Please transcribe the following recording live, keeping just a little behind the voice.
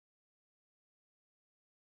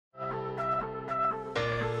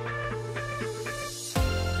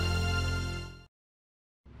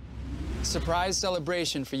surprise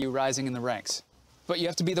celebration for you rising in the ranks. But you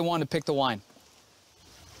have to be the one to pick the wine.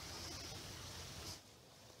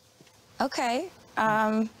 Okay.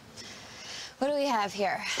 What do we have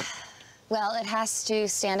here? Well, it has to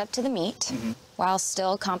stand up to the meat while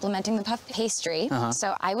still complementing the puff pastry.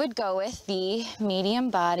 So I would go with the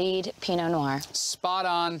medium-bodied Pinot Noir. Spot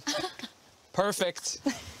on. Perfect.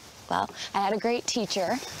 Well, I had a great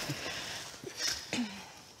teacher.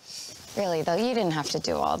 Really, though, you didn't have to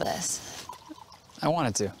do all this. I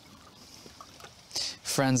wanted to.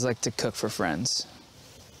 Friends like to cook for friends.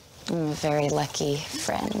 I'm a very lucky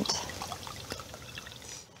friend.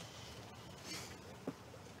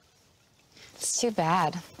 It's too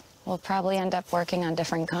bad. We'll probably end up working on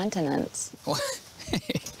different continents.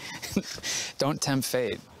 Don't tempt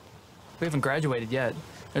fate. We haven't graduated yet.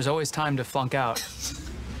 There's always time to flunk out.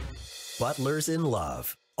 Butlers in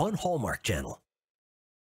Love on Hallmark Channel.